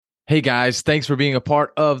Hey guys, thanks for being a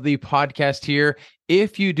part of the podcast here.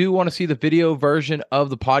 If you do want to see the video version of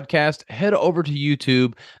the podcast, head over to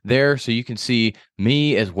YouTube there so you can see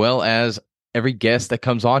me as well as every guest that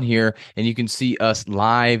comes on here and you can see us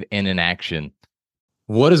live and in action.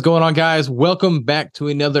 What is going on, guys? Welcome back to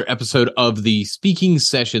another episode of the Speaking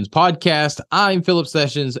Sessions podcast. I'm Philip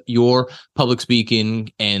Sessions, your public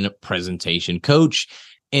speaking and presentation coach.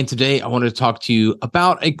 And today I wanted to talk to you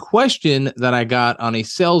about a question that I got on a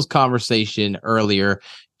sales conversation earlier.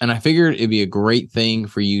 And I figured it'd be a great thing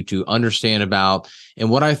for you to understand about and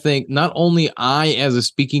what I think not only I as a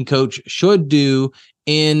speaking coach should do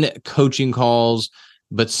in coaching calls,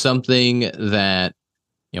 but something that,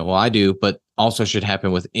 I do, but also should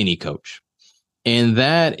happen with any coach. And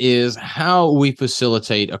that is how we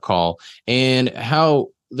facilitate a call. And how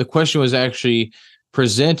the question was actually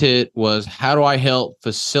presented was, how do I help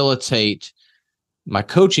facilitate my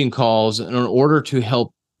coaching calls in order to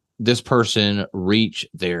help this person reach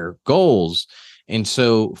their goals? And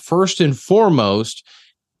so first and foremost,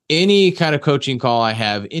 any kind of coaching call I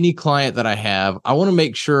have, any client that I have, I want to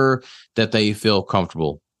make sure that they feel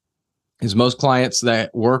comfortable. Because most clients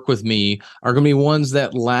that work with me are going to be ones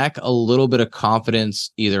that lack a little bit of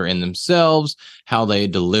confidence either in themselves, how they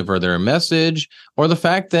deliver their message, or the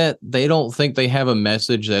fact that they don't think they have a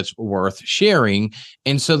message that's worth sharing.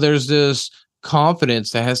 And so there's this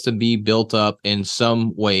confidence that has to be built up in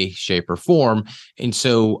some way, shape, or form. And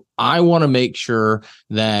so I want to make sure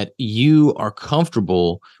that you are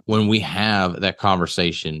comfortable when we have that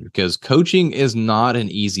conversation, because coaching is not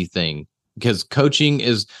an easy thing, because coaching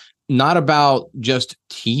is not about just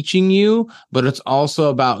teaching you, but it's also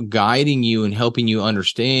about guiding you and helping you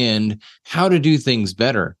understand how to do things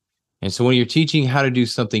better. And so when you're teaching how to do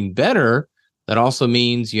something better, that also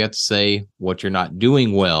means you have to say what you're not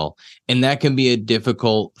doing well. And that can be a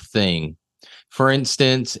difficult thing. For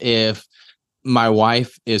instance, if my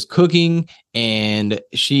wife is cooking and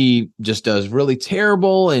she just does really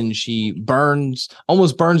terrible and she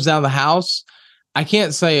almost burns down the house, I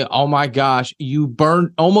can't say, oh my gosh, you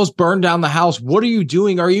almost burned down the house. What are you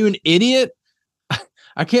doing? Are you an idiot?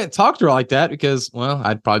 I can't talk to her like that because, well,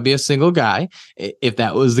 I'd probably be a single guy if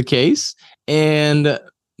that was the case. And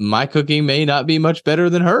my cooking may not be much better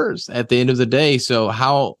than hers at the end of the day. So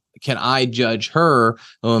how can I judge her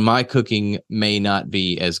when my cooking may not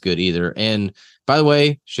be as good either? And by the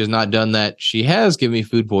way, she has not done that. She has given me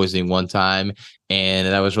food poisoning one time, and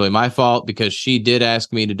that was really my fault because she did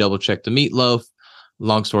ask me to double check the meatloaf.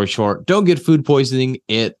 Long story short, don't get food poisoning.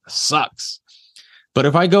 It sucks. But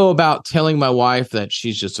if I go about telling my wife that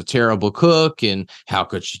she's just a terrible cook and how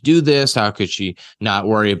could she do this? How could she not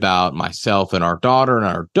worry about myself and our daughter and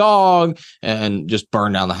our dog and just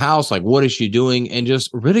burn down the house? Like, what is she doing? And just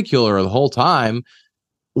ridicule her the whole time.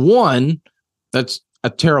 One, that's a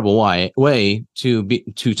terrible way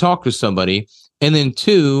to talk to somebody. And then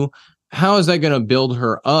two, how is that going to build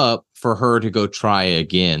her up for her to go try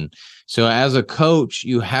again? So as a coach,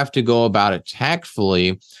 you have to go about it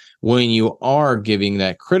tactfully when you are giving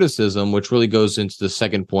that criticism, which really goes into the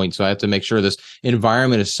second point. So I have to make sure this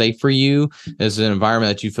environment is safe for you. It's an environment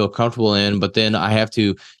that you feel comfortable in, but then I have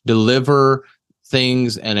to deliver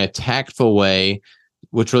things in a tactful way,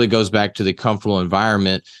 which really goes back to the comfortable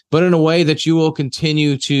environment, but in a way that you will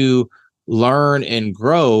continue to learn and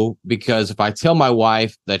grow. Because if I tell my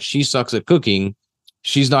wife that she sucks at cooking,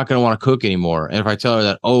 she's not going to want to cook anymore. And if I tell her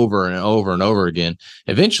that over and over and over again,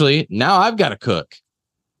 eventually now I've got to cook.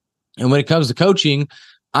 And when it comes to coaching,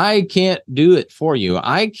 I can't do it for you.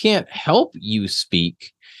 I can't help you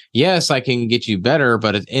speak. Yes, I can get you better,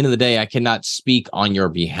 but at the end of the day, I cannot speak on your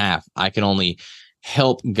behalf. I can only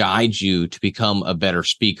help guide you to become a better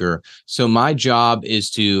speaker. So my job is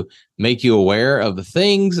to make you aware of the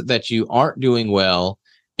things that you aren't doing well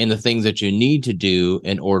and the things that you need to do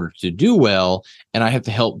in order to do well. And I have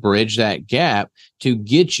to help bridge that gap to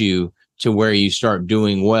get you to where you start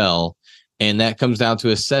doing well. And that comes down to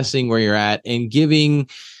assessing where you're at and giving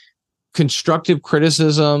constructive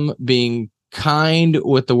criticism, being kind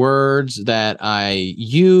with the words that I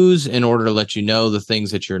use in order to let you know the things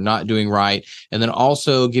that you're not doing right. And then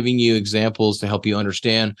also giving you examples to help you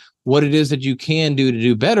understand what it is that you can do to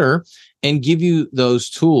do better and give you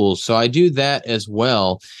those tools. So I do that as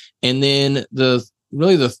well. And then the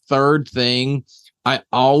third thing, I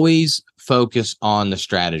always focus on the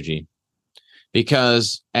strategy,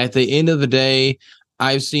 because at the end of the day,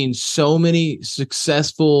 I've seen so many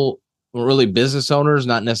successful, really business owners,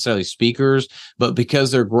 not necessarily speakers, but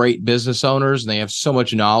because they're great business owners and they have so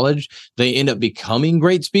much knowledge, they end up becoming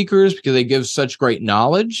great speakers because they give such great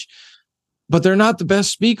knowledge, but they're not the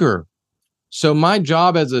best speaker. So my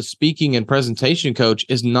job as a speaking and presentation coach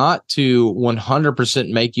is not to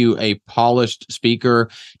 100% make you a polished speaker,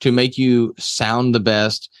 to make you sound the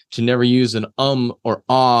best, to never use an or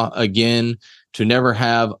ah again, to never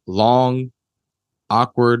have long,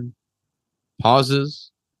 awkward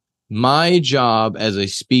pauses. My job as a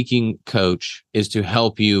speaking coach is to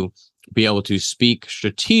help you be able to speak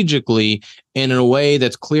strategically and in a way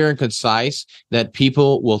that's clear and concise, that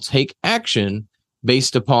people will take action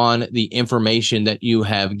based upon the information that you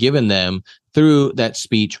have given them through that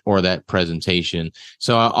speech or that presentation.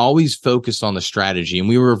 So I always focus on the strategy, and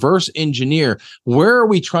we reverse engineer. Where are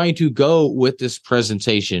we trying to go with this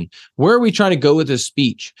presentation? Where are we trying to go with this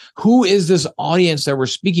speech? Who is this audience that we're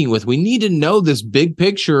speaking with? We need to know this big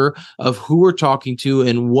picture of who we're talking to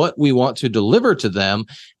and what we want to deliver to them.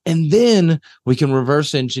 And then we can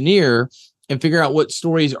reverse engineer and figure out what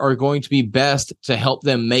stories are going to be best to help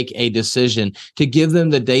them make a decision, to give them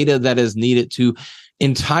the data that is needed to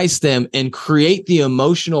entice them and create the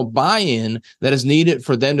emotional buy-in that is needed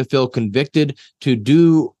for them to feel convicted to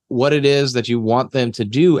do what it is that you want them to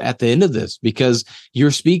do at the end of this, because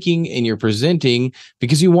you're speaking and you're presenting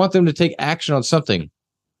because you want them to take action on something.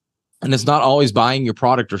 And it's not always buying your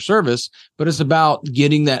product or service, but it's about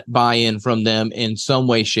getting that buy-in from them in some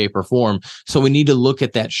way, shape, or form. So we need to look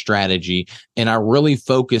at that strategy, and I really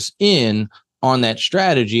focus in on that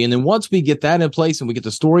strategy. And then once we get that in place and we get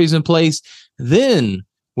the stories in place, then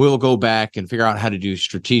we'll go back and figure out how to do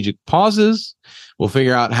strategic pauses. We'll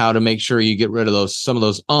figure out how to make sure you get rid of some of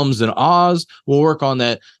those ums and ahs. We'll work on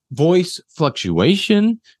that voice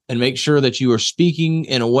fluctuation and make sure that you are speaking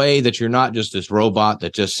in a way that you're not just this robot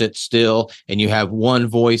that just sits still and you have one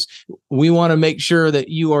voice. We want to make sure that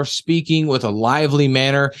you are speaking with a lively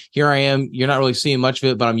manner. Here I am. You're not really seeing much of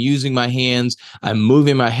it, but I'm using my hands. I'm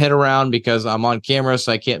moving my head around because I'm on camera,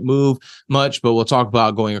 so I can't move much, but we'll talk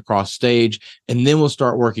about going across stage, and then we'll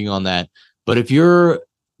start working on that. But if your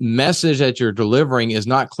message that you're delivering is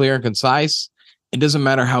not clear and concise, it doesn't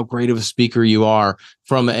matter how great of a speaker you are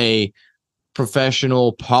from a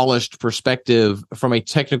professional, polished perspective, from a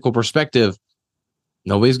technical perspective,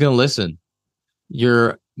 nobody's going to listen.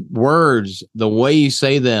 Your words, the way you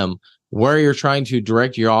say them, where you're trying to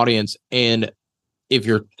direct your audience, and if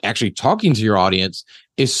you're actually talking to your audience,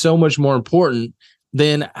 is so much more important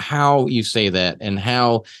than how you say that and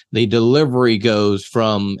how the delivery goes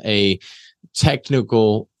from a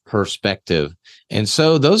technical perspective. And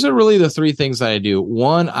so those are really the three things that I do.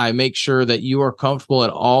 One, I make sure that you are comfortable at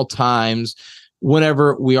all times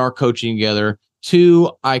whenever we are coaching together.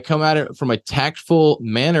 Two, I come at it from a tactful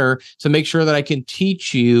manner to make sure that I can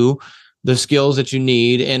teach you the skills that you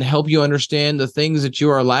need and help you understand the things that you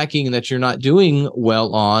are lacking and that you're not doing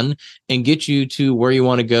well on, and get you to where you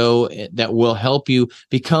want to go that will help you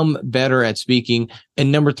become better at speaking.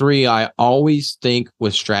 And number three, I always think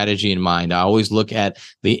with strategy in mind. I always look at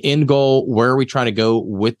the end goal. Where are we trying to go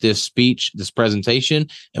with this speech, this presentation?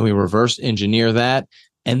 And we reverse engineer that.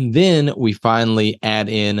 And then we finally add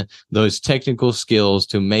in those technical skills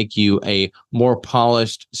to make you a more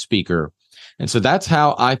polished speaker. And so that's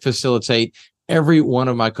how I facilitate every one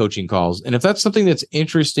of my coaching calls. And if that's something that's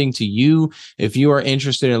interesting to you, if you are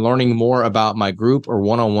interested in learning more about my group or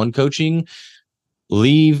one-on-one coaching,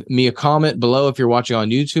 leave me a comment below if you're watching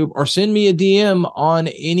on YouTube, or send me a DM on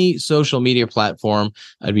any social media platform.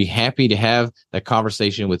 I'd be happy to have that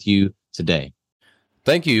conversation with you today.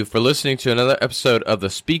 Thank you for listening to another episode of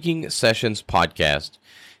the Speaking Sessions Podcast.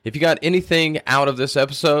 If you got anything out of this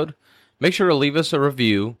episode, make sure to leave us a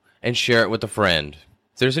review and share it with a friend.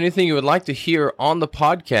 If there's anything you would like to hear on the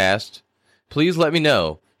podcast, please let me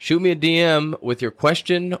know. Shoot me a DM with your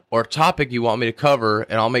question or topic you want me to cover,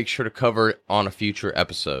 and I'll make sure to cover it on a future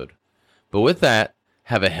episode. But with that,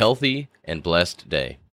 have a healthy and blessed day.